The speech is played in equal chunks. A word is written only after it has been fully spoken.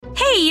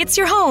Hey, it's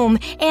your home,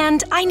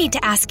 and I need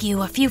to ask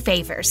you a few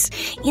favors.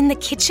 In the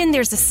kitchen,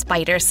 there's a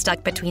spider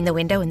stuck between the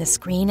window and the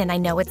screen, and I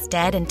know it's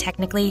dead, and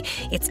technically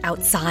it's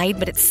outside,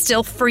 but it's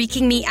still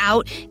freaking me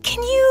out.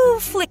 Can you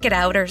flick it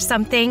out or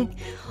something?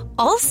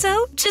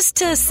 Also, just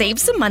to save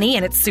some money,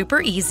 and it's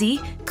super easy,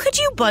 could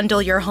you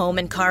bundle your home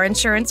and car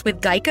insurance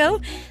with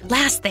Geico?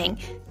 Last thing,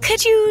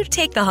 could you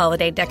take the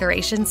holiday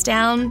decorations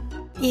down?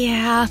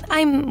 Yeah,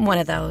 I'm one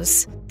of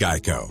those.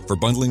 Geico. For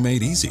bundling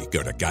made easy,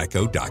 go to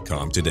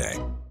geico.com today.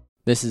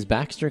 This is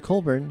Baxter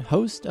Colburn,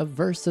 host of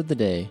Verse of the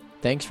Day.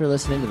 Thanks for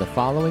listening to the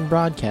following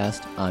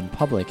broadcast on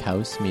Public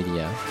House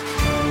Media.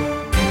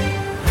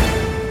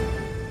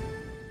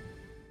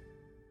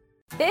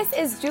 This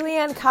is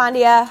Julianne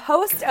Condia,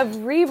 host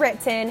of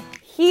Rewritten,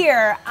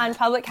 here on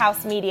Public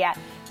House Media.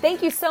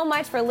 Thank you so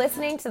much for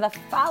listening to the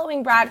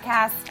following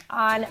broadcast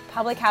on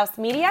Public House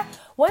Media.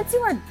 Once you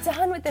are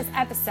done with this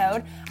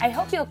episode, I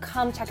hope you'll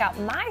come check out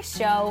my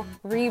show,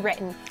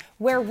 Rewritten,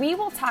 where we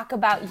will talk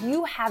about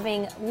you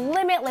having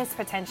limitless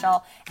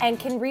potential and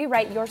can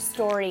rewrite your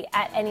story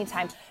at any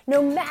time.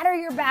 No matter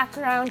your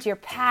background, your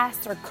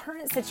past, or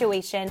current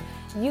situation,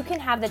 you can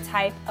have the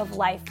type of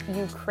life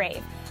you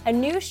crave. A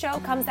new show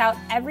comes out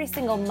every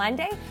single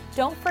Monday.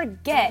 Don't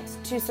forget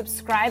to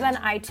subscribe on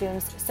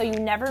iTunes so you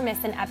never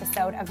miss an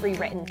episode of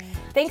Rewritten.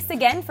 Thanks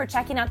again for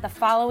checking out the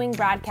following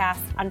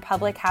broadcast on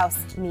Public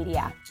House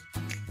Media.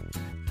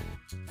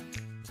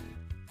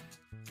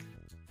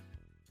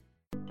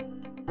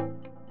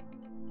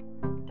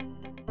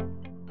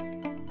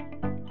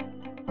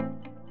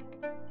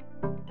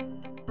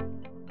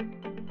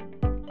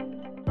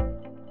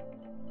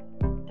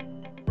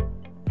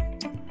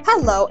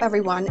 Hello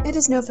everyone, it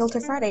is No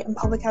Filter Friday on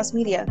Public House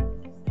Media.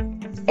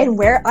 And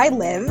where I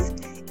live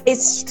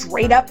is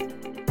straight up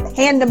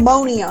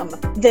pandemonium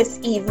this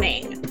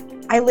evening.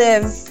 I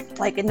live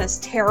like in this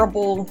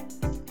terrible,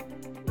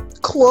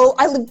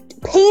 I live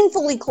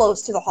painfully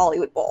close to the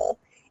Hollywood Bowl.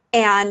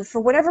 And for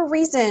whatever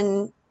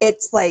reason,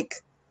 it's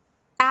like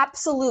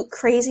absolute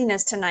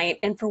craziness tonight.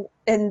 And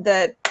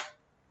the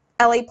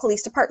LA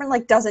Police Department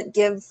like doesn't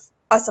give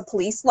us a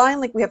police line,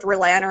 like we have to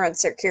rely on our own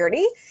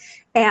security.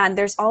 And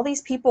there's all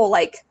these people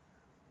like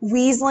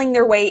weaseling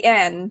their way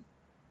in,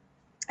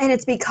 and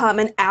it's become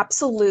an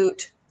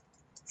absolute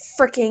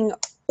freaking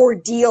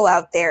ordeal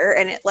out there.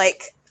 And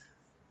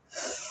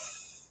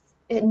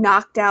it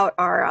knocked out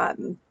our,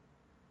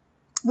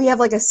 we have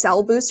like a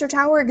cell booster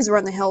tower because we're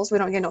on the hills. We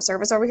don't get no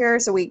service over here.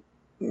 So we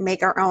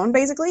make our own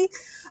basically.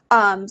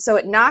 So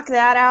it knocked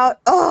that out.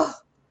 Oh,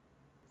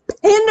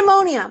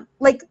 pandemonium,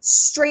 like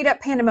straight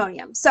up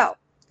pandemonium. So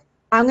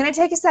I'm going to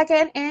take a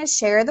second and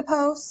share the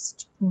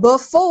post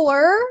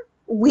before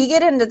we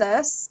get into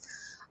this,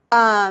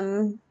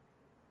 and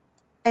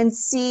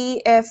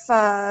see if,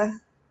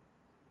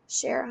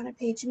 share on a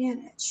page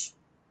manage.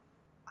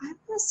 I'm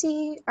going to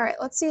see, all right,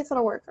 let's see if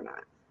it'll work or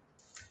not.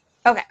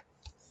 Okay,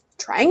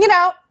 trying it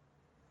out.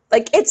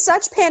 Like, it's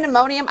such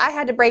pandemonium, I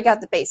had to break out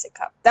the basic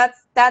cup. That's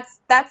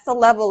the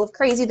level of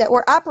crazy that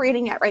we're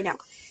operating at right now.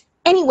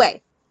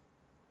 Anyway,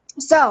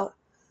 so,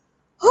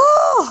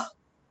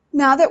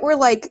 now that we're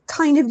like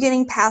kind of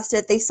getting past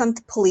it, they sent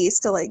the police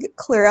to like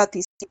clear out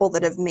these people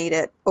that have made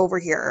it over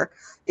here,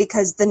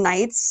 because the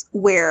nights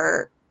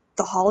where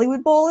the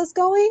Hollywood Bowl is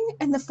going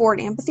and the Ford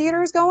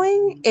Amphitheater is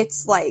going,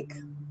 it's like,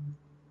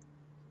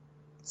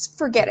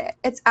 forget it.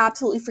 It's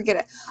absolutely forget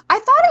it. I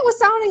thought it was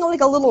sounding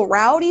like a little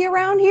rowdy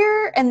around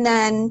here, and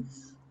then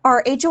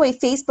our HOA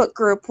Facebook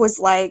group was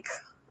like,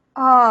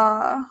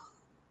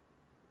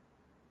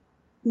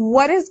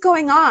 what is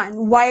going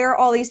on? Why are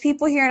all these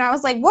people here? And I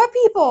was like, what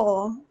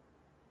people?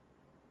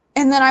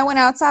 And then I went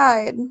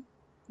outside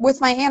with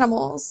my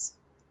animals.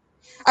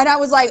 And I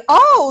was like,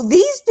 oh,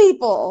 these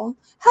people.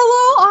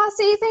 Hello,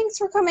 Aussie. Thanks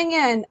for coming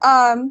in.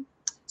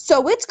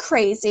 So it's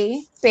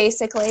crazy,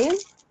 basically.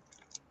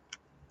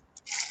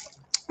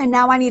 And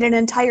now I need an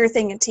entire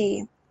thing of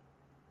tea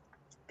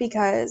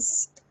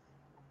because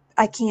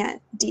I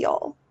can't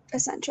deal,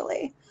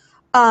 essentially.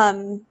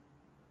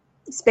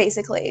 It's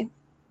basically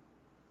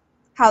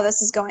how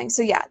this is going.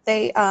 So yeah,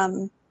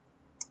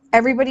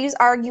 everybody's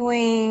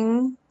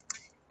arguing.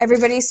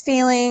 Everybody's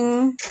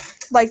feeling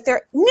like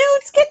they're,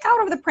 nudes, get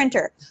out of the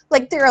printer.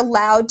 Like they're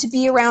allowed to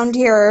be around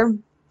here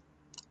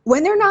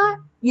when they're not.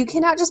 You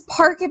cannot just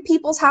park at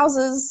people's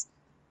houses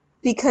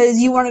because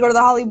you want to go to the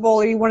Hollywood Bowl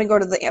or you want to go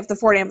to the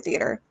Ford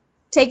Amphitheater.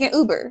 Take an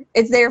Uber.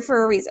 It's there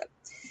for a reason.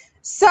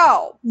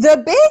 So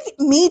the big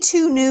Me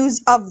Too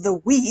news of the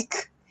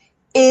week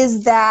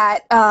is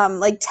that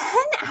like 10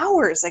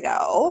 hours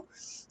ago,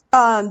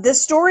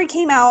 this story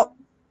came out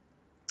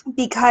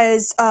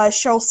because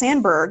Sheryl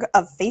Sandberg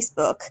of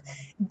Facebook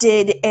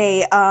did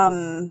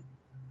an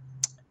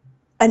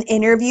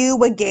interview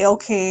with Gayle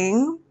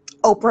King,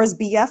 Oprah's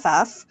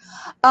BFF,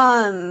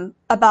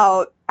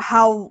 about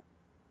how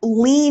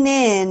Lean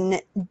In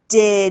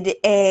did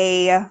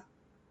a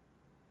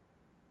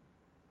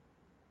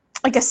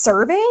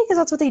survey, because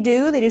that's what they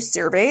do. They do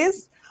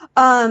surveys.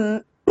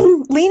 Lean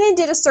In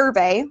did a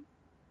survey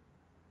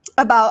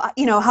about,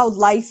 you know, how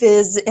life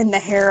is in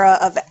the era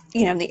of,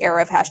 you know, in the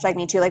era of hashtag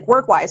Me Too, like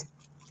work-wise.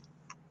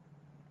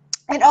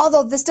 And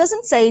although this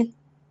doesn't say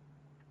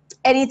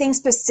anything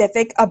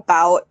specific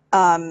about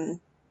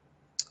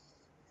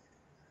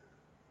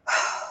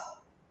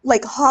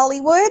like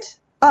Hollywood,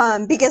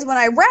 because when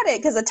I read it,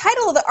 because the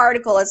title of the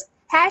article is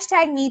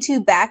hashtag Me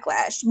Too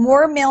Backlash,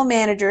 more male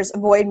managers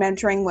avoid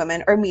mentoring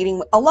women or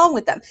meeting alone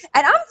with them.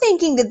 And I'm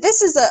thinking that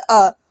this is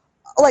a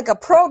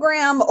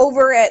program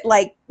over at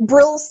like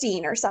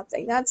Brillstein or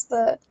something. That's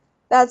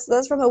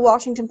from the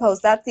Washington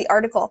Post. That's the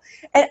article.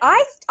 And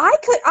I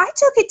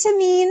took it to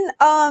mean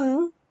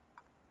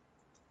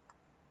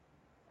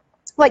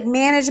like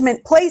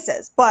management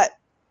places, but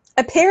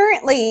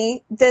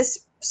apparently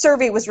this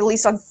survey was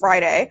released on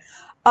Friday.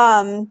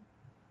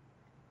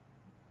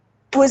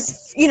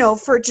 Was, you know,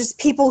 for just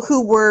people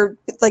who were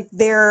like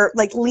their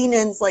like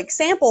Lean-In's like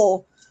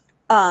sample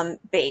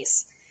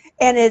base.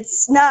 And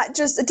it's not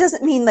just, it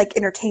doesn't mean like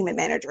entertainment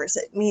managers.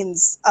 It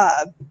means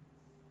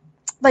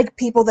like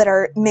people that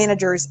are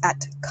managers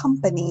at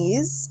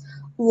companies,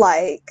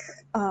 like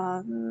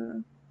I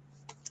don't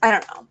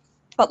know,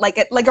 but like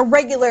a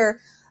regular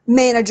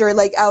manager,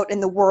 like out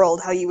in the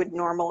world, how you would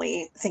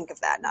normally think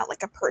of that, not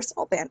like a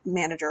personal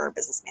manager or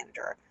business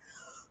manager,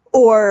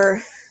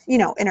 or, you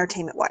know,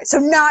 entertainment wise. So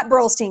not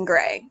Burlstein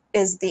Gray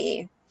is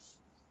the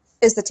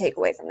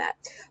takeaway from that.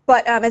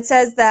 But it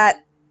says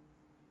that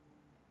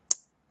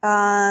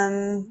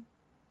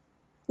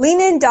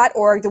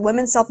Leanin.org, the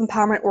women's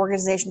self-empowerment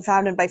organization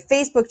founded by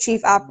Facebook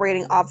Chief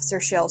Operating Officer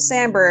Sheryl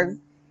Sandberg.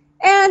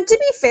 And to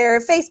be fair,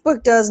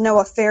 Facebook does know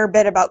a fair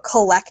bit about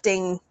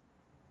collecting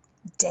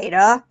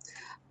data.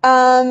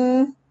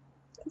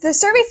 The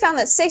survey found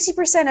that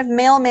 60% of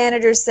male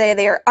managers say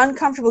they are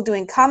uncomfortable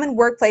doing common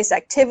workplace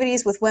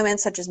activities with women,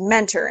 such as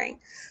mentoring,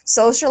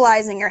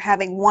 socializing, or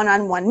having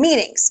one-on-one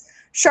meetings,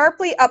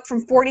 sharply up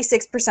from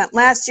 46%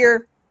 last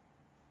year.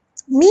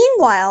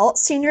 Meanwhile,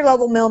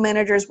 senior-level male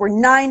managers were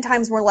 9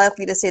 times more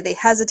likely to say they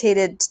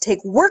hesitated to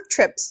take work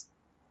trips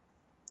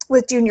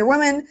with junior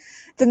women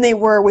than they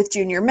were with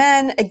junior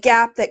men, a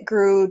gap that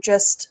grew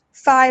just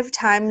 5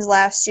 times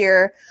last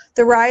year.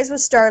 The rise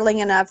was startling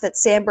enough that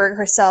Sandberg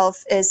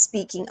herself is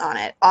speaking on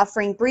it,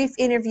 offering brief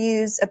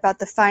interviews about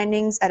the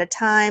findings at a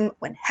time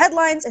when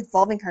headlines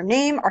involving her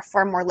name are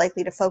far more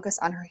likely to focus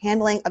on her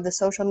handling of the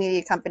social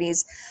media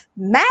company's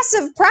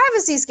massive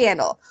privacy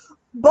scandal.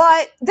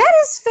 But that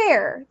is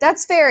fair.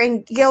 That's fair.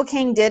 And Gayle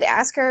King did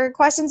ask her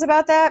questions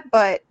about that,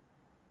 but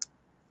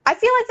I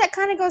feel like that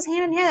kind of goes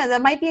hand in hand.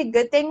 That might be a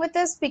good thing with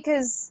this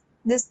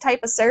type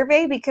of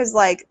survey, because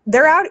like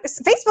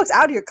Facebook's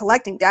out here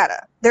collecting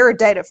data. They're a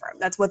data firm.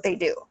 That's what they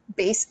do,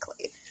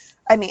 basically.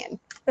 I mean,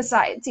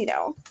 besides, you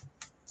know,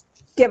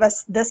 give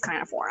us this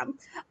kind of forum.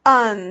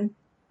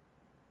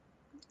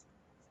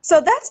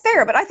 So that's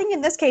fair, but I think in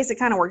this case it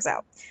kind of works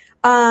out.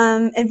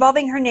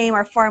 Involving her name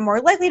are far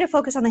more likely to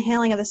focus on the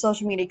handling of the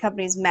social media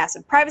company's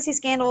massive privacy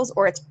scandals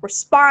or its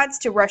response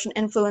to Russian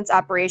influence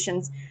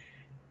operations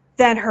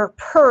than her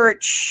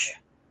perch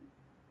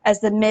as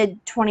the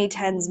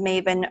mid-2010s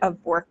maven of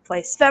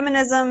workplace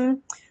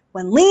feminism.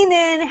 When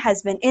Lean-In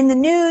has been in the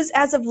news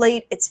as of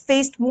late, it's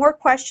faced more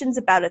questions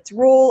about its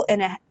role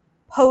in a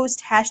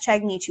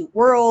post-#MeToo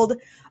world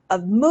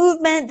of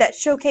movement that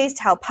showcased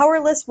how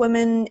powerless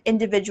women's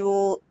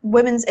individual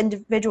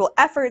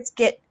efforts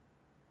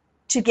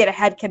to get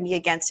ahead can be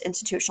against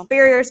institutional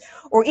barriers,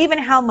 or even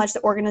how much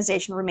the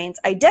organization remains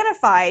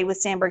identified with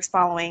Sandberg's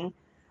following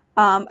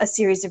a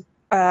series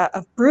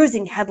of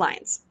bruising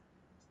headlines.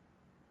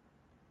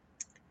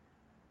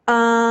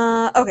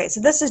 Okay,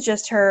 so this is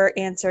just her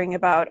answering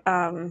about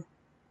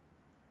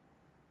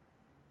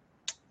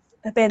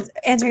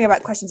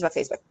questions about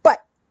Facebook.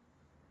 But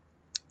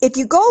if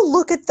you go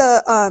look at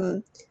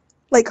the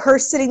like her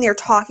sitting there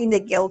talking to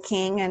Gayle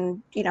King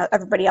and, you know,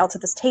 everybody else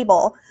at this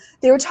table,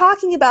 they were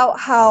talking about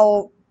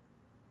how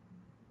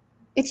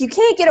if you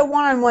can't get a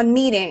one-on-one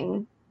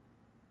meeting,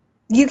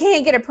 you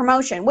can't get a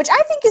promotion, which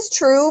I think is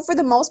true for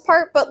the most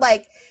part. But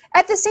like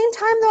at the same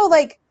time though,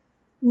 like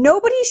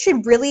nobody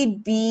should really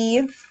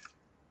be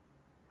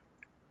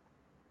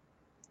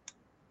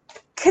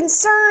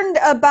concerned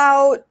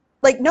about,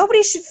 like,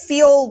 nobody should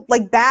feel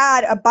like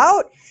bad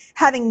about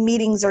having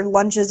meetings or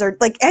lunches or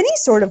like any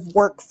sort of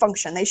work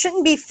function. They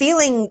shouldn't be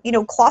feeling, you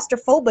know,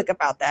 claustrophobic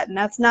about that. And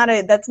that's not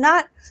a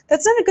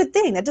good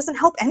thing. That doesn't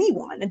help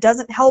anyone. It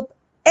doesn't help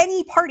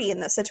any party in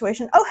this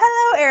situation. Oh,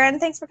 hello, Aaron.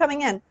 Thanks for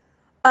coming in.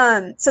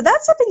 So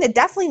that's something that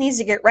definitely needs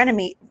to get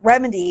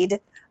remedied.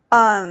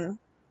 How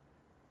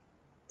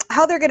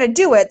they're going to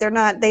do it,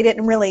 they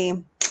didn't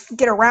really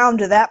get around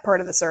to that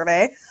part of the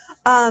survey.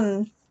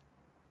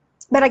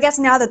 But I guess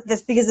now that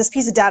because this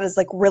piece of data is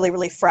like really,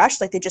 really fresh,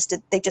 like they just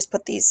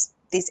put these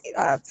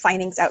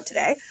findings out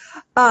today.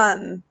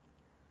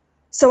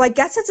 So I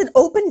guess it's an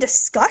open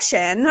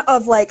discussion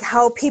of like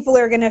how people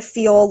are going to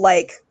feel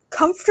like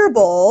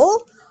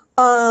comfortable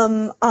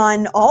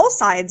on all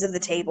sides of the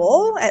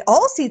table, at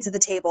all seats of the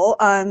table,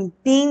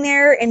 being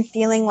there and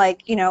feeling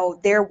like, you know,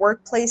 their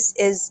workplace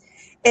is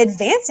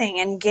advancing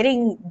and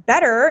getting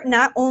better,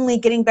 not only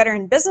getting better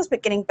in business,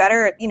 but getting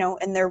better, you know,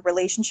 in their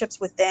relationships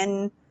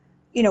within,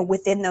 you know,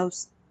 within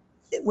those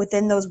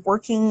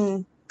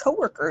working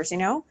coworkers, you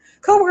know,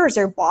 coworkers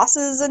are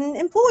bosses and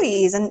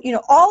employees, and, you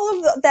know, all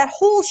of that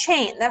whole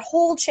chain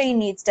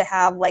needs to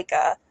have like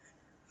a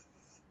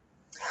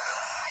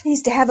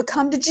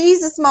come to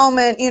Jesus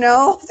moment, you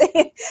know.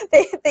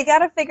 They got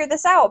to figure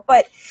this out.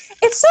 But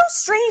it's so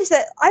strange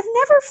that I've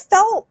never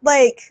felt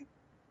like,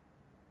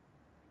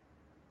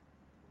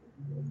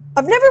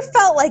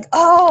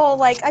 oh,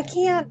 like I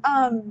can't,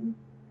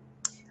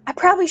 I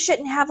probably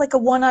shouldn't have like a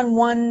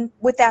one-on-one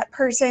with that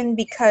person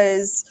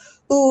because,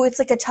 ooh, it's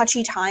like a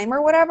touchy time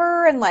or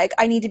whatever, and like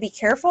I need to be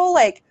careful.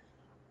 Like,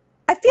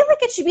 I feel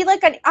like it should be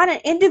like on an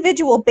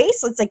individual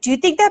basis. Like, do you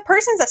think that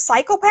person's a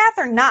psychopath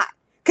or not?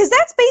 Because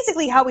that's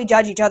basically how we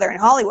judge each other in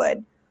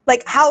Hollywood.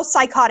 Like, how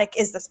psychotic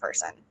is this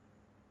person?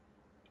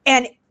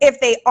 And if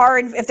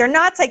they're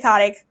not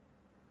psychotic,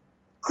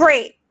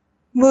 great,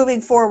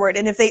 moving forward.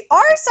 And if they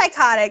are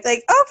psychotic,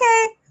 like,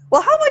 okay,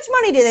 well, how much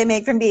money do they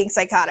make from being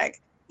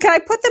psychotic? Can I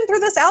put them through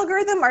this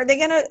algorithm? Are they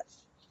gonna?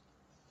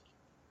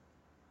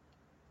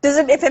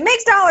 If it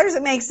makes dollars,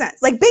 it makes sense.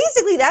 Like,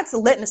 basically, that's the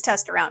litmus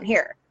test around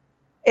here.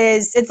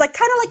 It's like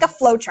kind of like a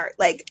flow chart,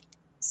 like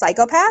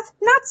psychopath,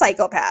 not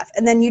psychopath,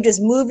 and then you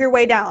just move your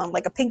way down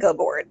like a pinko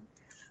board.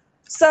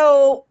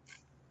 So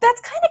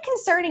that's kind of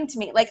concerning to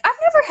me. Like, I've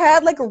never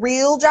had like a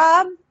real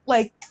job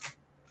like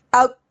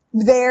out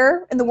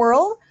there in the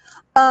world.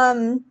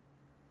 I'm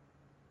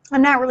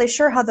not really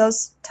sure how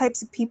those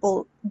types of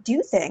people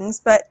do things,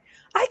 but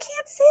I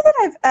can't say that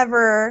I've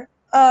ever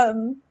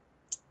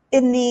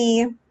in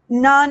the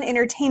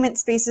non-entertainment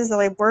spaces that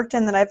I've worked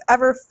in that I've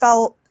ever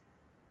felt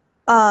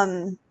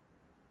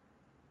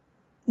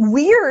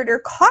weird or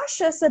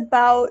cautious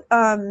about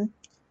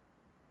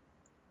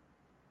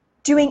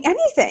doing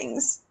anything.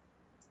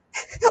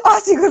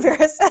 Austin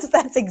Guevara says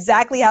that's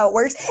exactly how it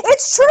works.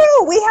 It's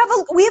true. We have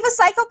a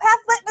psychopath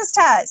litmus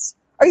test.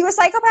 Are you a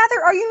psychopath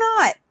or are you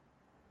not?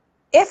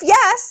 If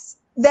yes,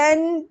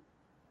 then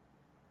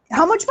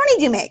how much money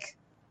do you make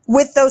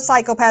with those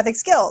psychopathic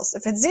skills?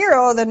 If it's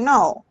zero, then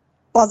no,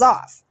 buzz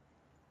off.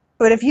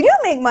 But if you do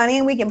make money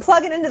and we can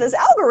plug it into this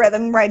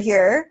algorithm right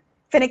here,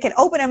 and it can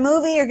open a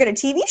movie or get a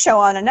TV show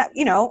on a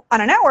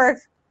network,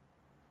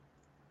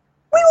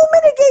 we will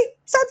mitigate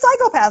said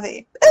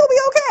psychopathy. It'll be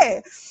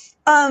okay.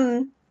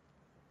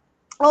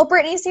 Well,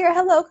 Brittany's here.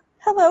 Hello,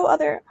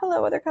 other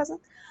cousin.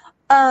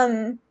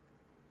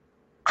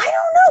 I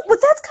don't know,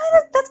 but that's kind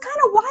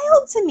of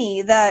wild to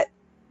me that,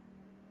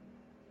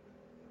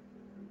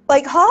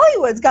 like,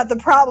 Hollywood's got the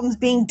problems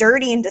being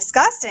dirty and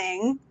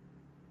disgusting.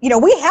 You know,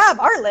 we have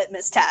our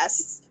litmus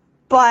tests,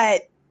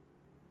 but,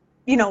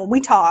 you know, we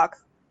talk.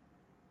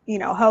 You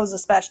know, hoes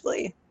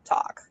especially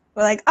talk.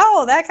 We're like,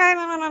 oh, that kind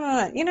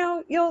of, you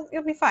know, you'll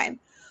be fine.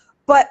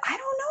 But I don't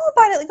know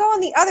about it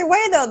going the other way,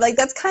 though. Like,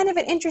 that's kind of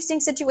an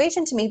interesting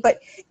situation to me. But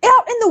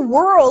out in the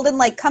world, and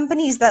like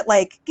companies that,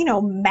 like, you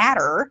know,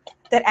 matter,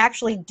 that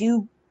actually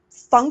do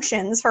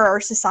functions for our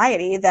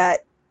society that,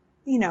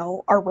 you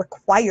know, are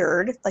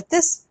required, like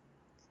this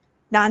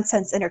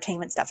nonsense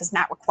entertainment stuff is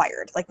not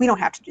required. Like, we don't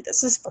have to do this.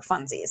 This is for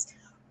funsies.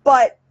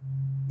 But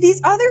these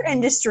other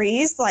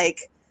industries,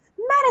 like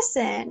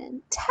medicine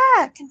and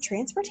tech and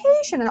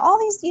transportation and all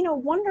these, you know,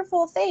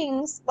 wonderful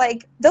things,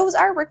 like, those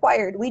are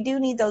required. We do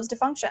need those to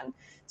function.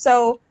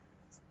 So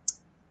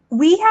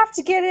we got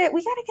to get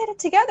it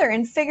together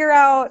and figure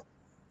out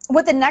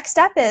what the next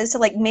step is to,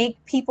 like,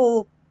 make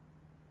people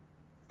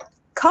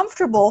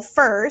comfortable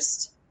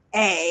first,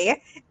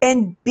 A,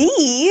 and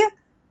B,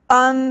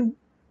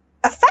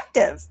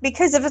 effective.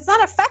 Because if it's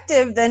not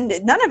effective, then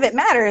none of it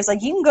matters.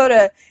 Like, you can go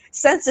to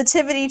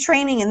sensitivity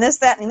training and this,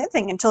 that, and the other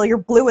thing until you're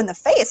blue in the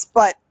face.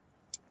 But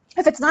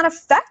if it's not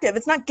effective,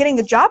 it's not getting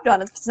the job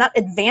done, if it's not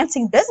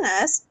advancing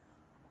business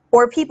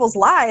or people's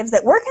lives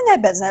that work in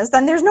that business,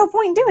 then there's no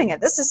point in doing it.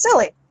 This is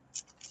silly.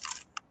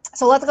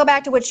 So let's go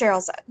back to what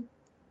Cheryl said.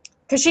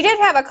 Because she did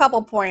have a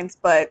couple points,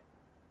 but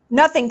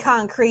nothing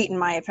concrete in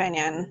my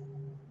opinion.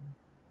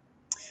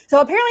 So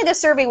apparently this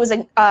survey was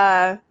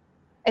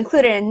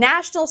included a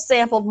national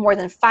sample of more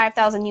than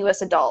 5,000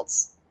 U.S.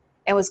 adults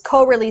and was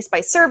co-released by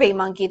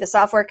SurveyMonkey, the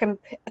software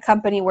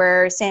company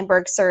where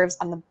Sandberg serves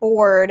on the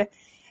board,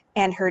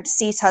 and her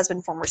deceased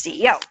husband, former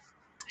CEO.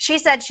 She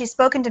said she's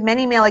spoken to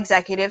many male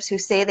executives who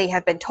say they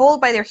have been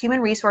told by their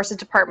human resources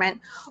department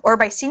or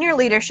by senior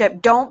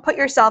leadership, don't put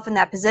yourself in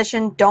that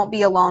position, don't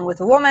be alone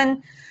with a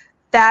woman,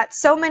 that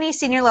so many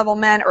senior level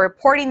men are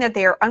reporting that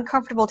they are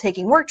uncomfortable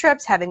taking work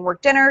trips, having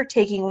work dinner,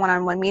 taking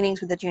one-on-one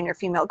meetings with the junior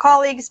female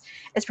colleagues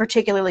is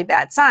particularly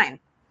bad sign.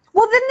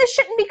 Well, then this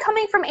shouldn't be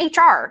coming from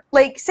HR,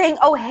 like saying,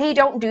 oh, hey,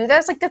 don't do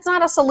this. Like, that's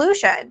not a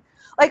solution.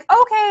 Like,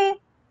 okay,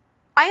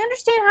 I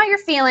understand how you're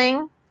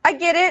feeling. I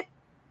get it.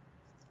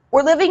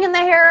 We're living in the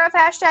era of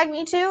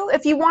 #MeToo.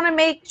 If you want to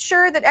make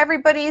sure that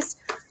everybody's,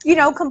 you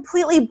know,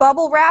 completely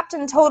bubble wrapped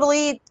and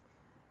totally,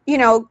 you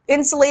know,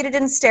 insulated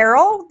and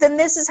sterile, then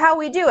this is how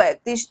we do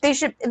it.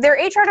 Their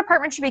HR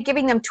department should be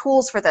giving them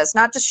tools for this,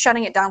 not just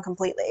shutting it down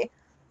completely.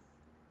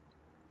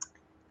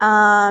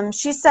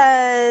 She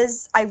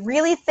says, I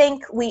really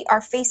think we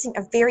are facing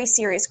a very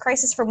serious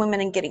crisis for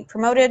women in getting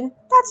promoted.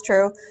 That's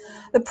true.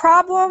 The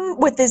problem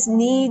with this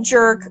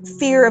knee-jerk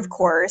fear, of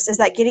course, is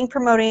that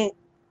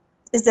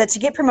to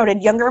get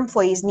promoted, younger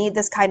employees need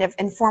this kind of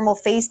informal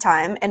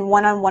FaceTime and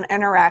one-on-one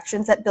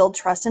interactions that build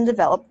trust and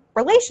develop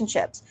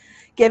relationships,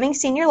 giving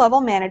senior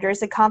level managers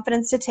the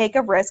confidence to take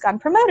a risk on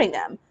promoting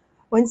them.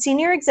 When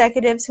senior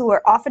executives, who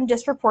are often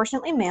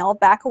disproportionately male,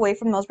 back away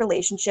from those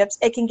relationships,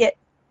 it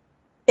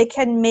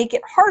can make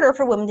it harder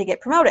for women to get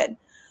promoted.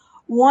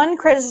 One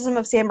criticism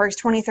of Sandberg's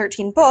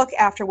 2013 book,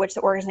 after which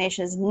the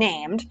organization is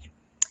named,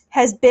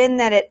 has been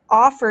that it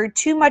offered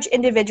too much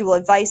individual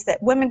advice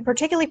that women,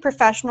 particularly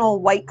professional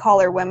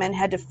white-collar women,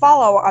 had to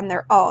follow on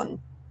their own,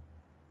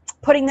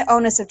 putting the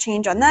onus of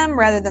change on them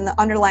rather than the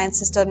underlying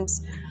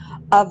systems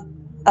of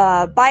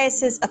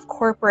biases of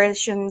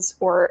corporations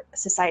or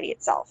society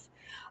itself.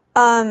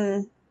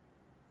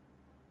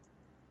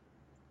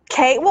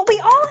 Okay, well, we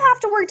all have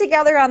to work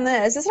together on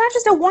this. It's not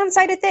just a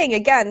one-sided thing.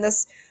 Again,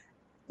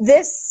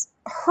 this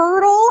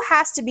hurdle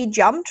has to be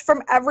jumped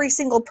from every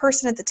single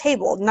person at the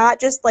table,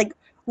 not just like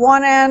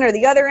one end or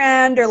the other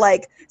end or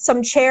like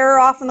some chair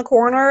off in the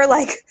corner.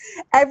 Like,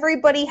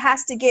 everybody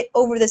has to get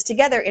over this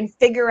together and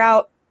figure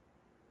out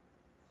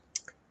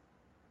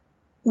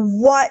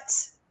what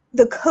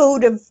the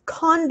code of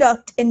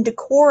conduct and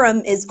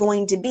decorum is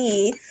going to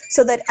be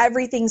so that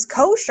everything's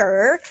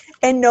kosher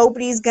and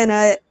nobody's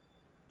gonna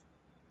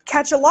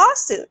catch a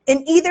lawsuit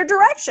in either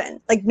direction.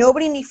 Like,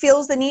 nobody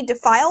feels the need to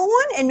file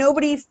one and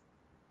nobody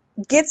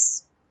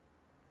gets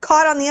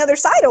caught on the other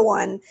side of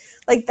one.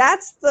 Like, that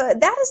is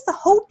the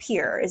hope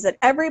here, is that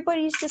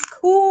everybody's just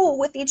cool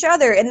with each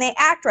other and they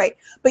act right.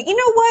 But you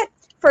know what?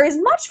 For as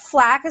much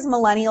flack as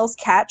millennials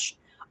catch,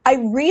 I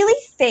really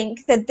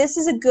think that this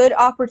is a good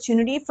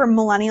opportunity for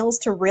millennials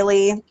to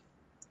really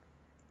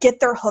get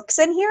their hooks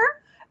in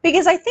here,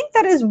 because I think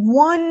that is the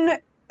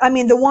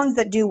ones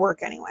that do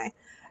work anyway.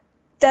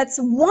 That's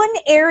one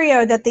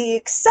area that they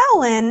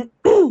excel in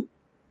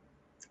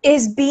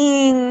is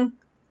being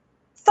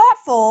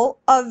thoughtful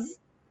of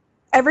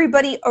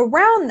everybody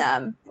around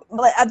them,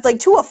 like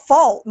to a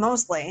fault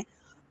mostly.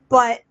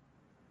 But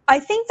I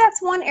think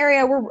that's one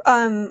area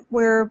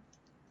where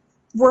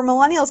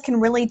millennials can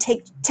really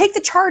take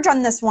the charge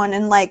on this one,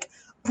 and like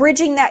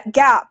bridging that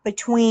gap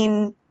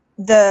between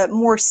the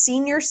more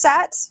senior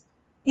set,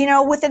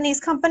 within these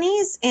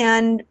companies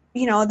and,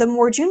 the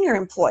more junior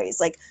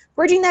employees, like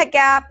bridging that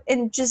gap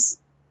and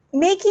just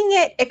making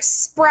it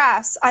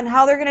express on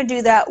how they're going to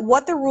do that,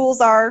 what the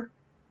rules are,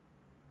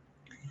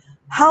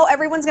 how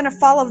everyone's going to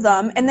follow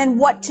them, and then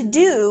what to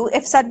do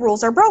if said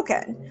rules are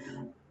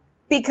broken.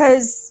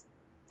 Because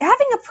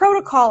having a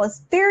protocol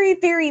is very,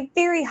 very,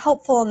 very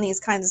helpful in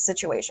these kinds of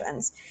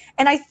situations.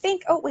 And I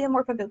think, we have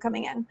more people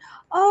coming in.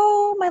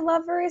 Oh, my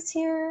lover is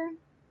here.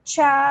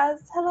 Chaz.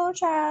 Hello,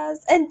 Chaz.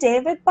 And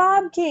David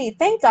Bobke.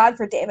 Thank God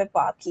for David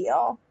Bobke,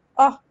 y'all.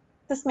 Oh,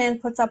 this man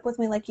puts up with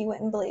me like you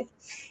wouldn't believe.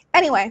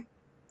 Anyway,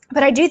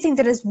 but I do think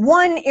that is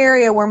one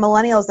area where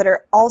millennials that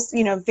are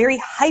also, very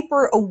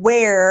hyper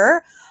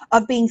aware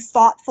of being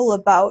thoughtful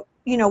about,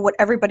 what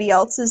everybody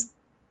else is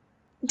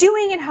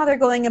doing and how they're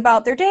going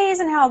about their days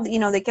and how,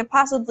 they could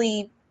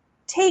possibly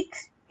take,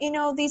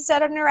 these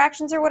set of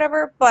interactions or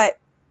whatever. But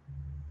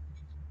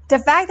the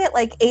fact that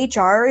like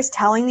HR is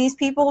telling these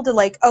people to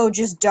like,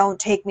 just don't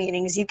take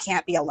meetings. You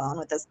can't be alone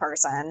with this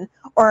person,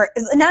 or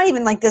not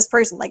even like this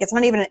person. Like, it's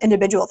not even an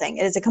individual thing.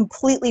 It is a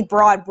completely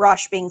broad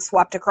brush being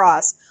swept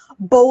across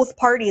both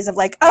parties of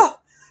like,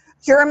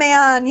 you're a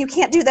man, you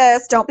can't do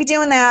this. Don't be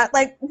doing that.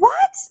 Like,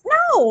 what?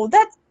 No,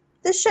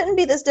 this shouldn't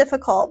be this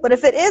difficult. But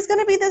if it is going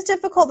to be this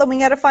difficult, then we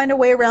got to find a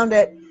way around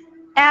it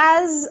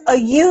as a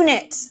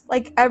unit.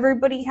 Like,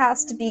 everybody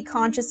has to be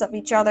conscious of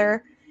each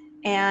other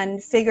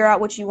and figure out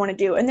what you want to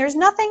do. And there's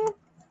nothing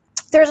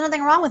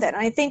wrong with it. And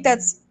I think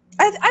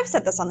I've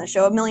said this on the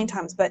show a million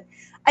times, but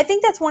I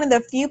think that's one of the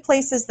few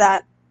places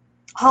that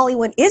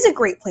Hollywood is a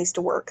great place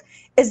to work,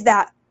 is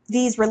that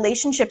these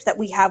relationships that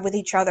we have with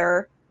each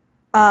other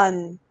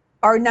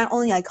are not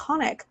only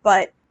iconic,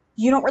 but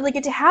you don't really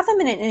get to have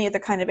them in any other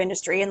kind of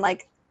industry. And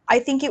like, I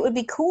think it would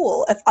be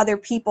cool if other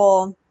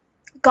people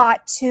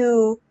got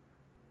to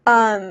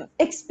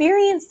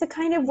experience the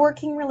kind of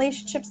working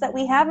relationships that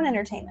we have in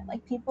entertainment.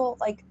 Like, people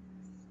like,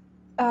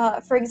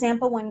 for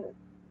example, when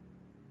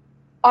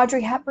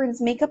Audrey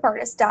Hepburn's makeup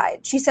artist died,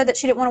 she said that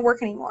she didn't want to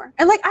work anymore.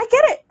 And like, I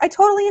get it. I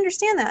totally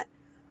understand that.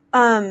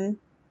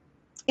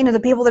 The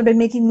people that have been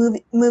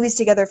making movies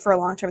together for a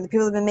long time, the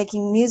people that have been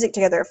making music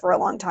together for a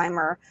long time,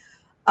 or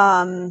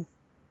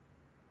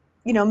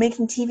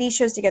making TV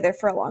shows together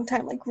for a long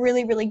time, like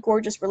really, really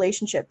gorgeous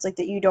relationships, like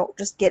that you don't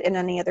just get in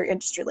any other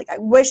industry. Like, I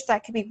wish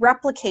that could be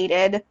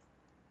replicated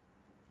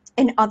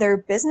in other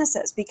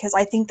businesses, because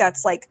I think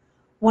that's like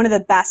one of the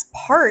best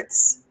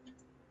parts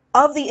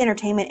of the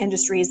entertainment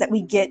industry, is that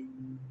we get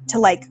to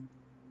like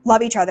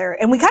love each other.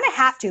 And we kind of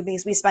have to,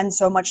 because we spend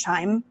so much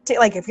time to,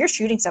 like, if you're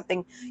shooting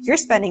something, you're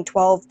spending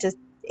 12 to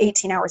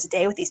 18 hours a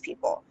day with these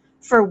people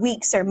for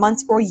weeks or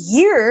months or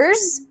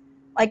years.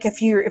 like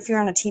if you're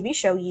on a TV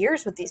show,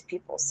 years with these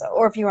people. So,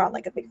 or if you're on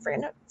like a big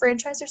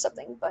franchise or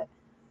something, but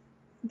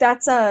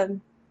that's a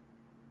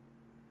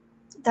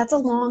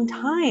long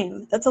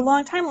time. That's a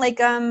long time. Like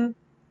Adam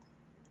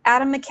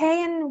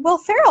McKay and Will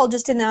Ferrell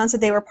just announced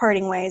that they were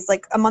parting ways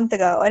like a month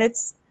ago, and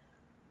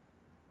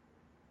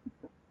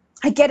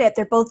I get it.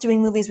 They're both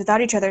doing movies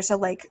without each other, so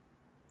like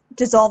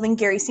dissolving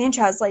Gary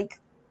Sanchez like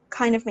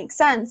kind of makes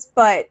sense,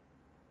 but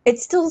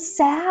it's still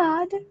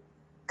sad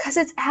because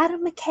it's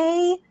Adam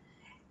McKay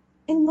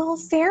and Will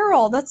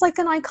Ferrell. That's like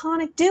an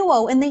iconic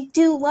duo, and they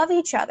do love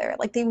each other.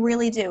 Like they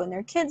really do, and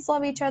their kids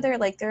love each other.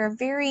 Like they're a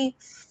very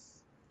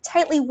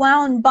tightly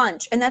wound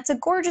bunch, and that's a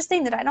gorgeous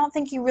thing that I don't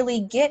think you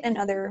really get in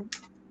other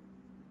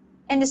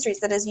industries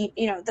that is,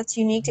 that's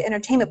unique to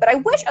entertainment. But I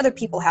wish other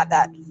people had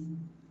that.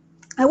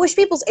 I wish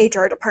people's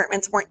HR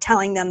departments weren't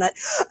telling them that,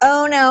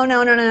 oh,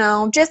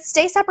 no, just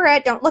stay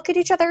separate, don't look at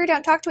each other,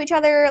 don't talk to each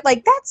other.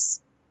 Like,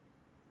 that's,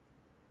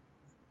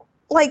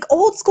 like,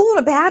 old school in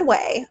a bad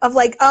way of,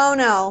 like, oh,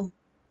 no,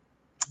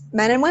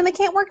 men and women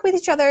can't work with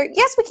each other.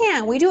 Yes, we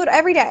can. We do it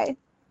every day.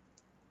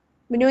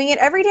 Been doing it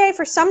every day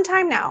for some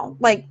time now.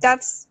 Like,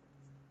 it's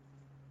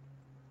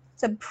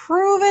a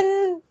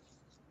proven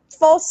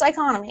false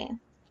dichotomy.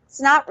 It's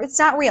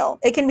not real.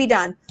 It can be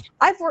done.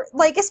 I've worked,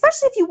 like,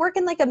 especially if you work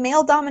in like a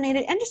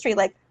male-dominated industry.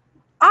 Like,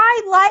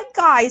 I like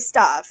guy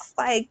stuff,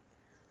 like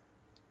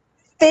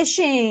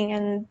fishing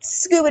and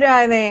scuba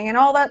diving and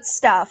all that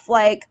stuff.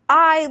 Like,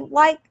 I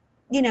like,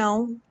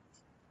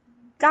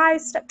 guy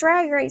stuff,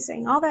 drag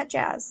racing, all that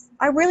jazz.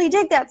 I really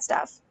dig that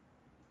stuff.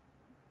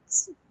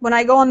 When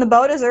I go on the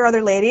boat, is there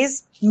other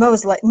ladies?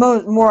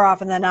 More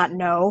often than not,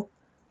 no.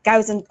 Guy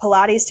was in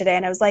Pilates today,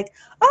 and I was like,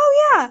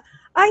 oh yeah,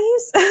 I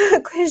use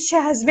quiz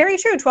jazz. Very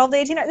true. 12 to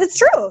 18. It's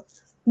true.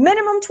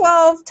 Minimum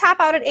 12, top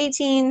out at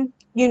 18,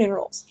 union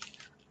rules.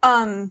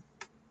 I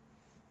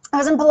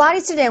was in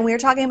Pilates today, and we were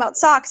talking about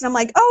socks, and I'm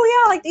like,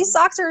 oh, yeah, like, these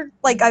socks are,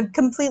 like, I've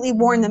completely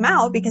worn them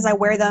out because I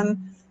wear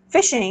them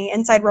fishing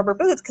inside rubber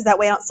boots because that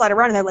way I don't slide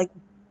around. And they're like,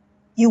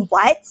 you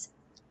what?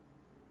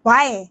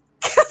 Why?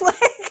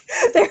 Like,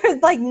 they're,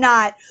 like,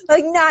 not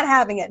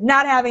having it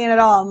at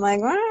all. I'm like,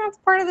 well, that's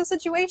part of the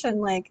situation.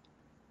 Like,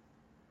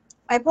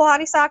 my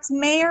Pilates socks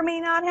may or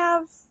may not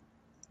have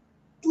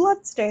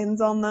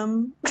bloodstains on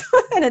them.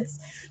 And it's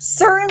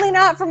certainly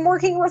not from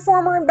working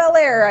reformer in Bel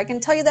Air. I can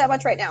tell you that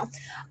much right now.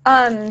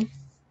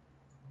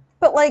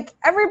 But like,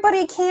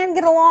 everybody can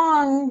get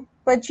along,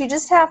 but you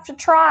just have to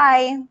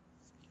try.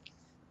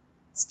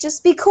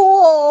 Just be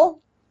cool,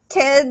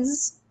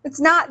 kids. It's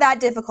not that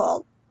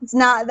difficult. It's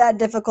not that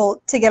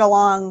difficult to get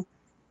along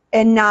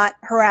and not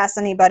harass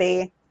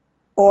anybody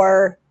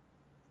or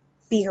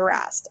be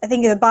harassed. I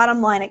think the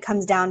bottom line, it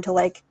comes down to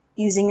like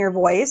using your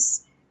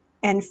voice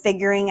and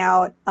figuring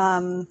out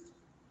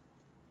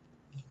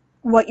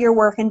what your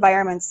work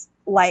environment's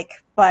like.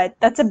 But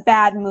that's a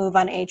bad move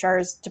on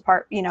HR's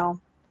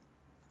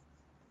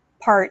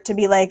part to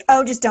be like,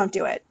 oh, just don't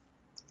do it.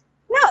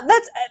 No,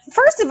 that's,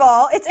 first of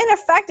all, it's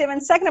ineffective,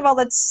 and second of all,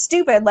 that's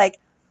stupid. Like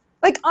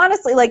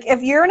honestly, like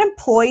if you're an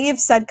employee of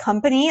said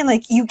company and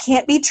like you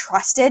can't be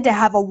trusted to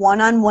have a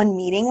one-on-one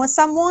meeting with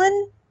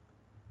someone,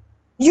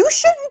 you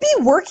shouldn't be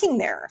working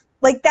there.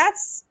 Like that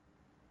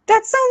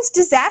sounds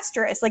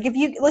disastrous. Like if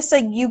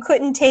you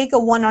couldn't take a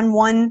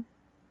one-on-one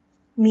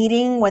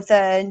meeting with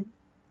a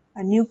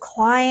new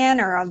client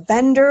or a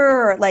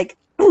vendor, or like,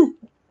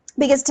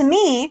 because to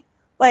me,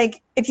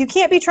 like if you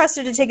can't be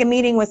trusted to take a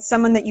meeting with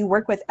someone that you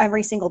work with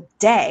every single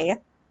day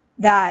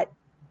that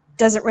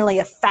doesn't really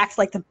affect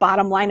like the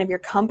bottom line of your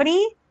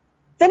company,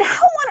 then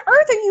how on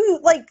earth are you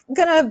like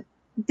gonna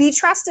be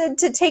trusted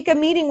to take a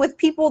meeting with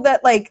people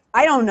that, like,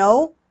 I don't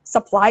know,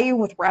 supply you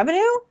with revenue?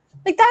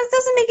 Like, that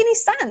doesn't make any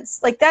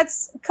sense. Like,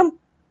 that's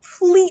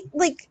complete,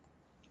 like,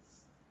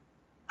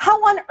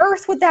 how on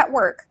earth would that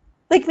work?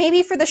 Like,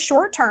 maybe for the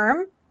short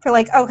term, for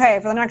like, okay,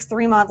 for the next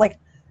 3 months, like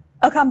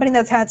a company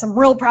that's had some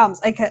real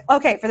problems. Like,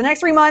 okay, for the next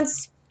 3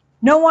 months,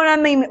 no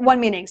one-on-one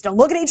meetings. Don't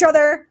look at each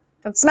other.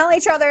 Don't smell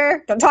each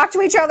other. Don't talk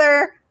to each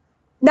other.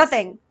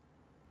 Nothing.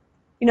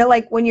 You know,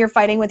 like when you're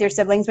fighting with your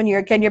siblings when you're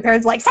a kid, and your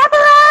parents are like,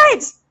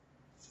 separate!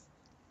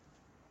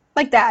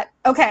 Like that.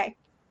 Okay.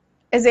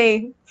 As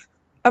a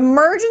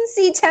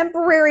emergency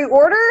temporary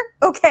order,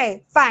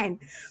 okay, fine.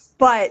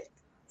 But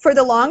for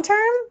the long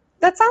term,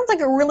 that sounds like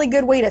a really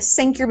good way to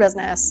sink your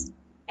business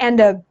and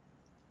to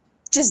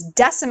just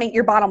decimate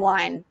your bottom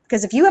line.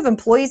 Because if you have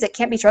employees that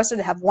can't be trusted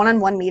to have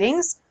one-on-one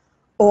meetings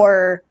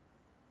or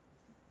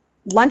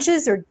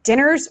lunches or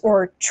dinners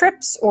or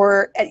trips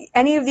or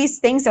any of these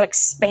things that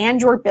expand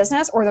your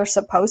business, or they're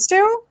supposed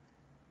to,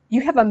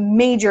 you have a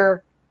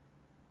major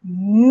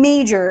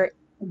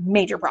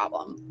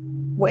problem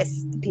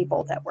with the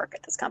people that work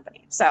at this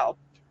company. So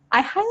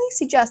I highly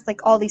suggest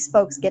like all these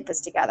folks get this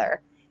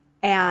together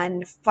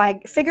and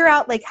figure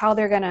out like how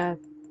they're gonna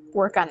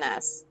work on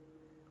this.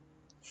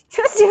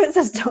 Steven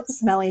says don't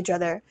smell each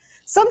other.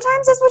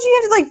 Sometimes that's what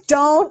you have to, like,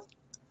 don't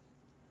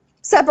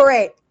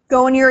separate.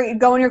 Go in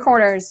your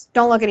corners.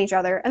 Don't look at each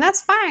other. And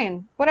that's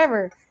fine.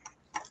 Whatever.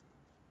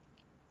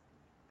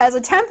 As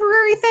a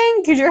temporary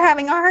thing, because you're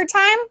having a hard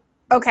time,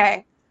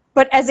 okay.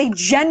 But as a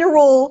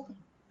general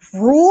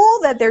rule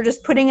that they're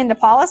just putting into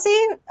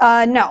policy,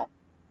 no.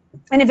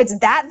 And if it's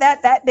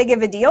that big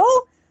of a deal,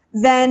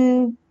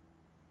 then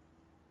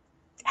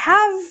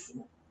have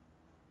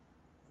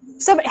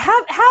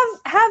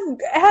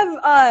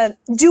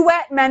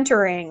duet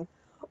mentoring,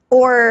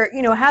 or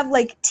have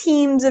like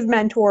teams of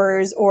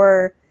mentors,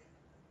 or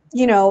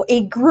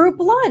a group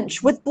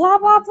lunch with blah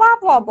blah blah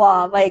blah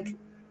blah. Like,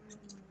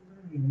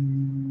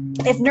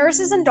 if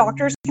nurses and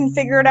doctors can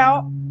figure it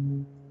out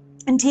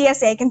and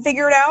TSA can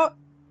figure it out,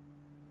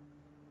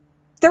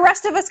 the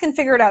rest of us can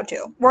figure it out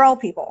too. We're all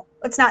people.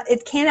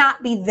 It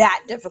cannot be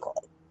that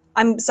difficult.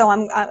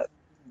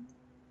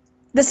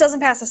 This doesn't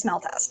pass a smell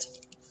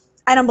test.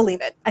 I don't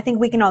believe it. I think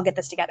we can all get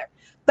this together.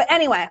 But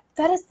anyway,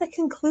 that is the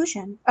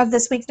conclusion of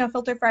this week's No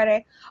Filter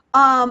Friday.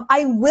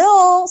 I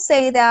will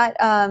say that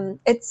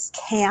it's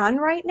Cannes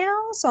right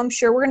now, so I'm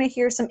sure we're going to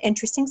hear some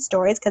interesting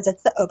stories because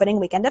it's the opening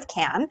weekend of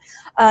Cannes.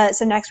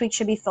 So next week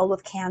should be filled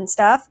with Cannes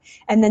stuff.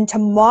 And then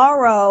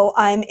tomorrow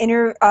I'm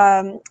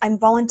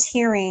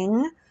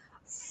volunteering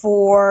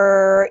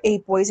for a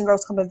Boys and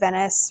Girls Club of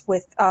Venice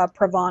with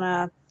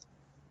Pravana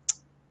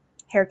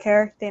Hair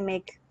Care. They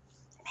make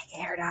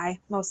hair dye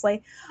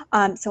mostly.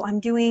 So I'm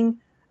doing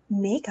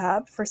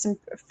makeup for some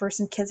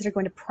kids that are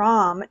going to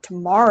prom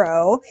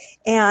tomorrow,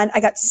 and I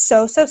got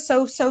so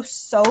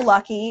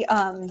lucky.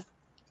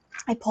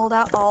 I pulled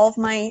out all of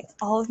my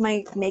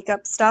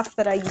makeup stuff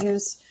that I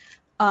use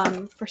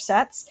for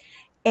sets,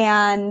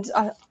 and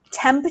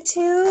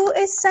Tempatu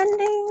is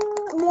sending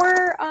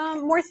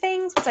more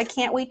things, which I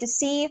can't wait to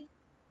see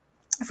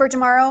for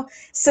tomorrow.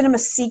 Cinema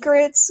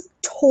Secrets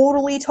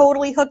totally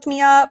hooked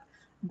me up.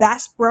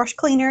 Best brush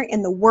cleaner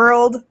in the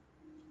world.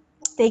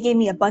 They gave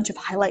me a bunch of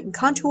highlight and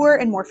contour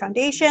and more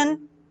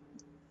foundation.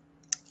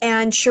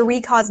 And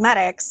Cherie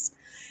Cosmetics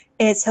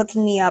is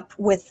hooking me up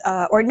with,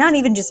 or not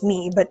even just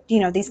me, but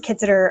these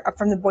kids that are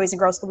from the Boys and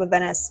Girls Club of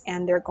Venice,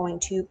 and they're going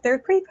to their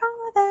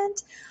pre-prom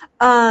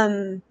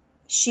event.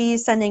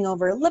 She's sending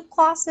over lip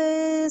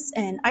glosses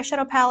and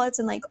eyeshadow palettes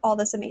and like all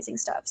this amazing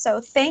stuff. So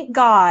thank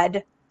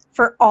God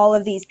for all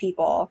of these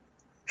people.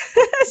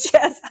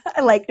 Yes,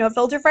 I like No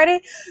Filter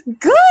Friday.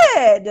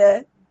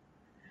 Good.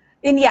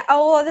 And yeah,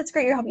 oh, that's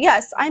great. You're helping.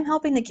 Yes, I'm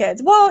helping the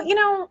kids. Well,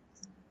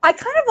 I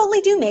kind of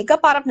only do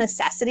makeup out of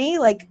necessity,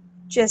 like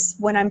just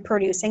when I'm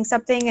producing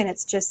something and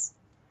it's just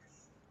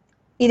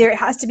either it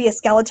has to be a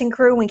skeleton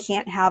crew. We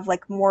can't have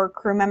like more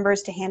crew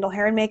members to handle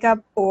hair and makeup,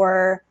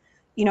 or,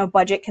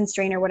 budget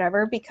constraint or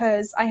whatever,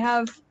 because I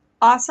have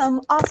awesome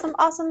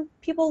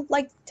people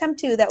like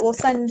Temptu that will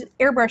send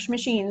airbrush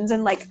machines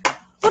and like,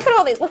 look at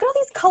all these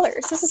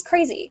colors. This is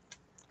crazy.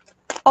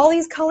 All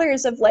these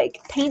colors of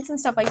like paints and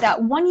stuff like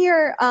that. One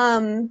year,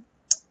 I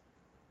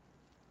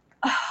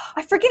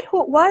forget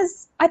who it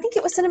was. I think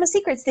it was Cinema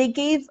Secrets. They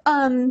gave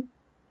a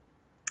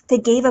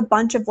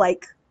bunch of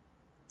like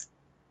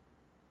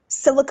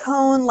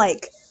silicone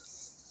like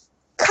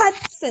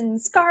cuts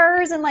and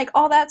scars and like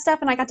all that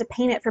stuff, and I got to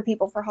paint it for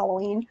people for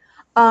Halloween,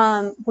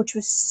 which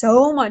was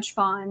so much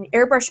fun.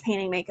 Airbrush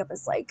painting makeup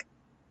is like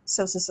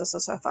so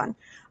fun.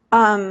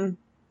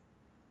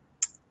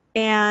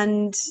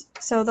 And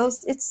so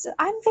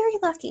I'm very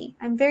lucky.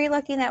 I'm very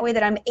lucky in that way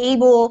that I'm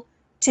able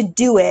to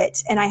do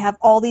it, and I have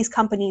all these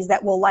companies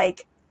that will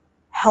like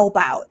help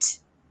out.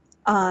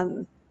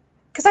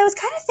 Because I was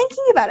kind of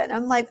thinking about it, and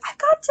I'm like, I've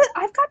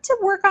got to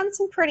work on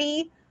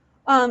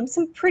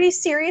some pretty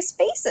serious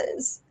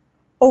faces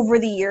over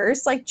the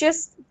years, like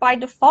just by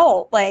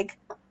default. Like,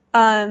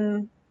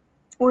 we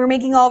were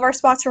making all of our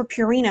spots for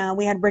Purina.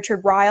 We had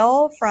Richard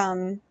Ryle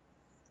from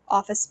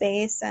Office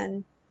Space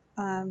and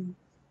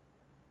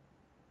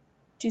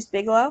Juice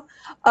Bigelow.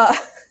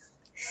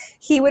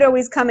 He would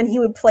always come and he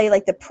would play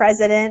like the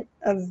president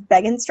of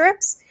Beggin'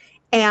 Strips,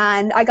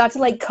 and I got to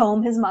like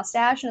comb his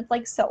mustache, and it's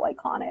like so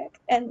iconic,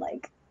 and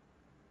like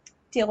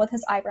deal with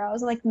his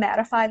eyebrows and like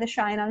mattify the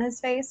shine on his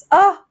face.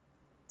 Oh,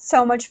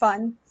 so much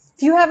fun.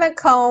 If you haven't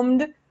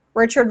combed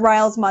Richard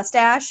Ryle's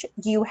mustache,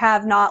 you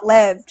have not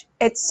lived.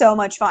 It's so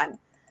much fun.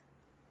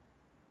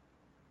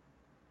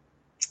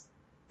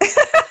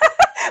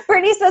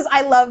 Brittany says,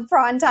 I love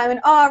prawn time.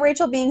 And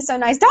Rachel being so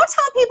nice. Don't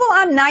tell people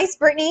I'm nice,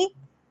 Brittany.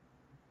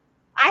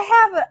 I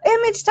have an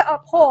image to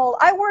uphold.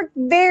 I worked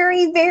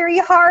very, very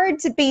hard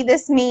to be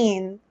this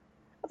mean.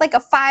 Like a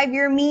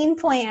 5-year mean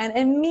plan.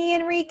 And me,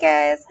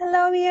 Enriquez.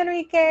 Hello, me,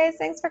 Enriquez.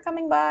 Thanks for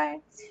coming by.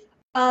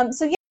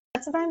 So yeah,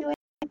 that's what I'm doing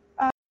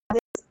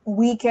this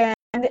weekend.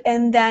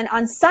 And then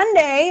on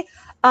Sunday,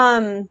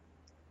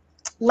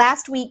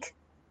 last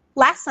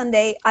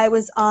Sunday, I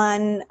was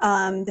on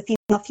the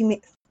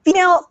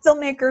Female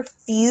Filmmaker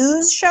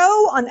Fuse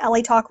show on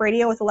LA Talk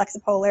Radio with Alexa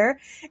Polar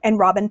and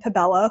Robin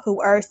Pabella, who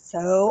are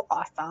so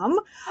awesome.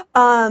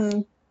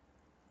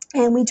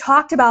 And we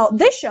talked about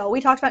this show.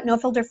 We talked about No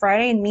Filter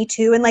Friday and Me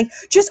Too, and like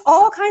just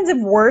all kinds of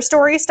war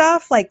story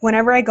stuff. Like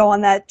whenever I go on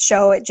that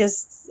show,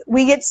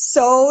 we get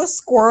so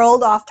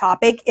squirreled off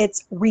topic.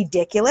 It's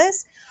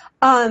ridiculous.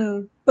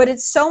 But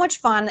it's so much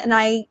fun.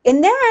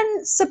 And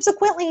then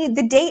subsequently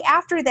the day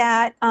after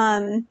that,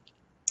 where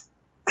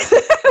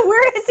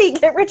is he?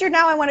 Get Richard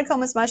now. I want to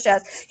comb his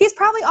mustache. He's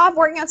probably off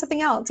working on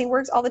something else. He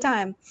works all the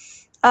time.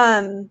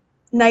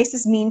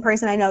 Nicest mean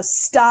person I know.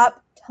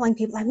 Stop telling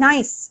people I'm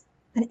nice.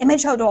 An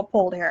image photo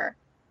pulled here.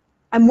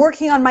 I'm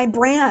working on my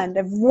brand.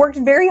 I've worked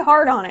very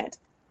hard on it.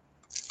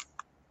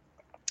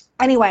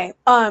 Anyway,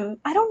 I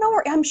don't know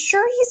where. I'm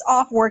sure he's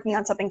off working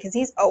on something because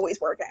he's always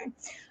working.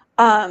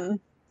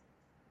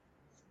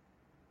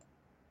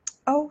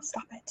 Oh,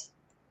 stop it.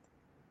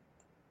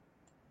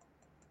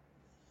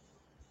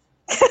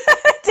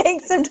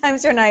 Thanks.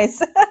 Sometimes you're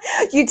nice.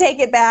 You take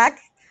it back.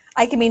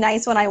 I can be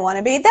nice when I want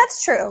to be.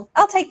 That's true.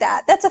 I'll take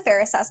that. That's a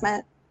fair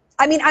assessment.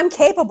 I mean, I'm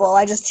capable.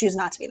 I just choose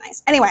not to be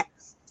nice. Anyway.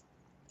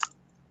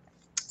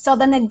 So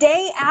then the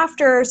day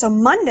after, so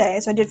Monday,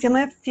 so I did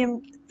Female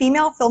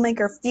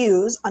Filmmaker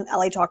Fuse on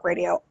LA Talk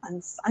Radio on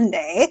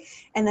Sunday.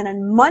 And then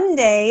on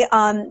Monday,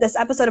 this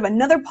episode of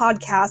another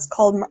podcast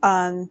called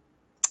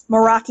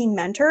Meraki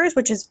Mentors,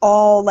 which is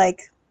all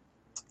like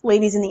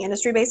ladies in the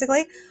industry,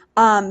 basically.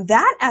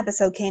 That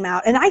episode came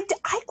out, and I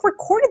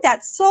recorded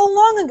that so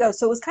long ago,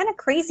 so it was kind of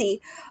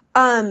crazy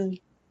that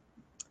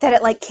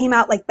it like came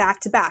out like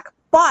back to back.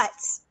 But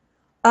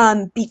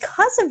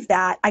because of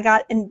that, I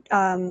got in.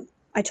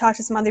 I talked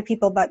to some other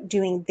people about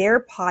doing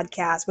their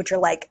podcasts, which are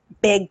like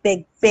big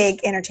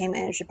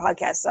entertainment industry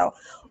podcasts. So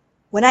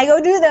when I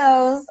go do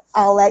those,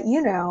 I'll let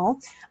you know.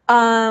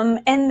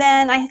 And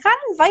then I got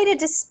invited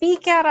to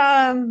speak at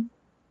I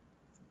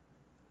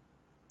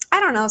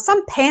don't know,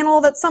 some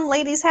panel that some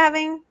lady's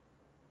having.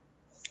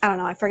 I don't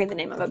know, I forget the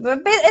name of it,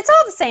 but it's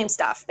all the same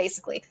stuff,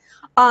 basically.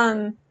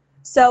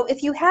 So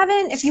if you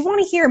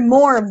want to hear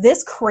more of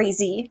this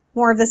crazy,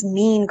 more of this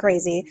mean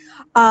crazy,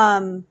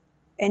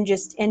 and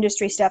just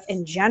industry stuff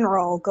in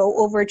general, go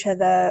over to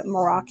the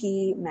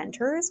Meraki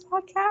Mentors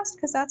podcast,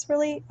 because that's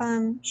really,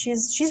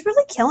 she's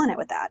really killing it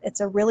with that.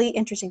 It's a really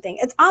interesting thing.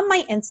 It's on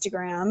my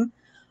Instagram.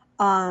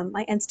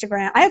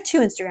 I have two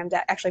Instagrams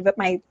actually, but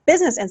my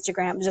business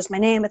Instagram is just my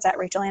name. It's at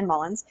Rachel Ann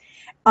Mullins.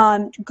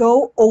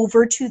 Go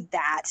over to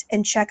that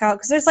and check out,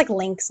 because there's like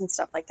links and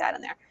stuff like that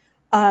in there.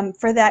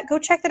 For that, go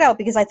check that out,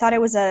 because I thought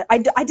it was I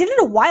did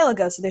it a while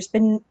ago, so there's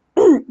been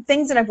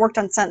things that I've worked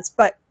on since,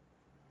 but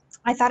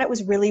I thought it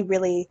was really,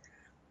 really,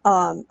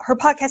 her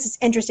podcast is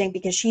interesting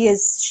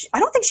because I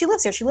don't think she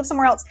lives here. She lives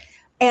somewhere else.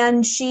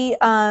 And she's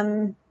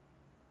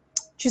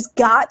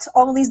got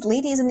all these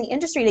ladies in the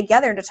industry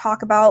together to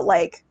talk about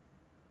like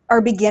our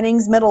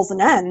beginnings, middles,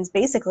 and ends,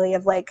 basically,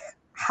 of like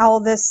how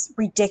this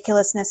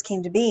ridiculousness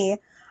came to be.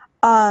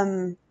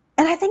 And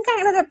I think I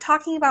ended up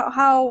talking about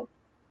how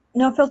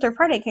No Filter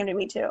Friday came to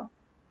me too.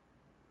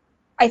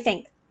 I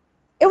think.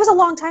 It was a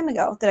long time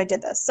ago that I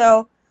did this.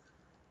 So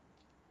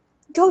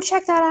go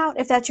check that out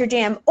if that's your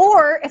jam.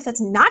 Or if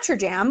that's not your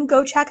jam,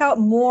 go check out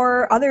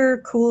more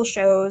other cool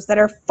shows that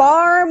are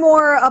far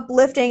more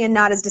uplifting and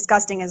not as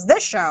disgusting as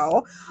this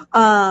show.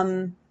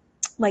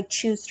 Like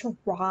Choose to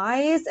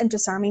Rise and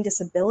Disarming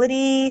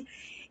Disability.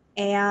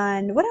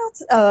 And what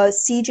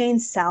else? C. Jane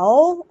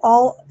Sell.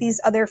 All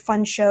these other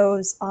fun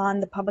shows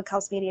on the Public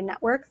House Media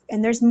Network.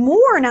 And there's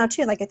more now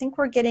too. Like I think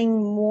we're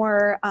getting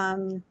more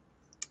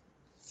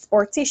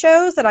sportsy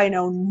shows that I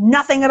know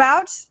nothing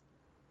about.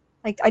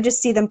 Like, I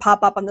just see them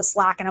pop up on the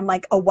Slack, and I'm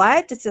like, oh,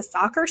 what? It's a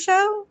soccer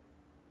show?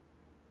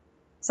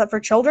 Is that for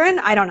children?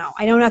 I don't know.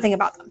 I know nothing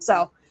about them.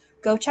 So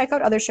go check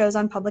out other shows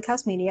on Public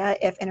House Media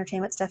if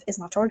entertainment stuff is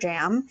not your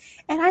jam.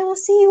 And I will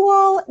see you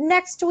all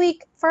next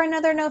week for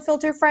another No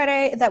Filter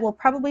Friday that will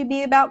probably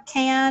be about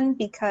Cannes,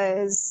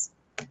 because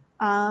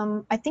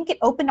I think it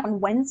opened on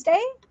Wednesday.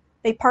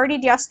 They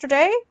partied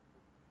yesterday,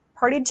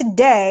 partied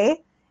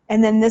today,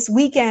 and then this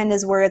weekend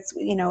is where it's,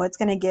 it's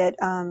going to get...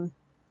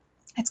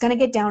 it's going to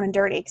get down and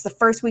dirty, because the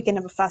first weekend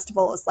of a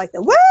festival is like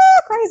the woo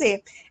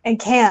crazy, and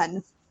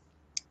Cannes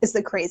is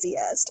the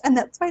craziest, and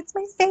that's why it's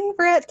my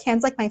favorite.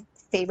 Cannes like my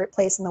favorite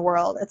place in the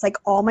world. It's like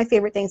all my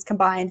favorite things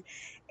combined.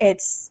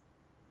 It's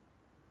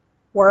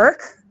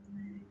work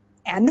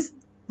and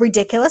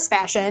ridiculous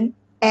fashion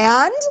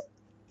and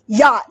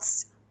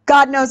yachts.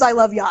 God knows I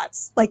love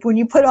yachts. Like when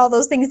you put all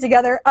those things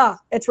together,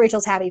 it's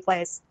Rachel's happy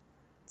place.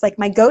 It's like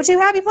my go-to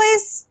happy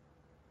place,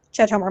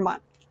 Chateau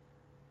Marmont.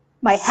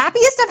 My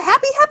happiest of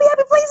happy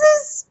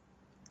places,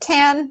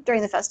 Cannes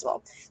during the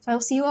festival. So I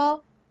will see you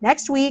all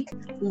next week.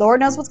 Lord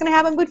knows what's going to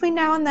happen between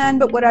now and then,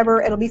 but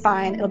whatever, it'll be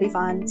fine. It'll be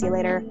fun. See you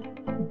later.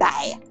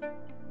 Bye.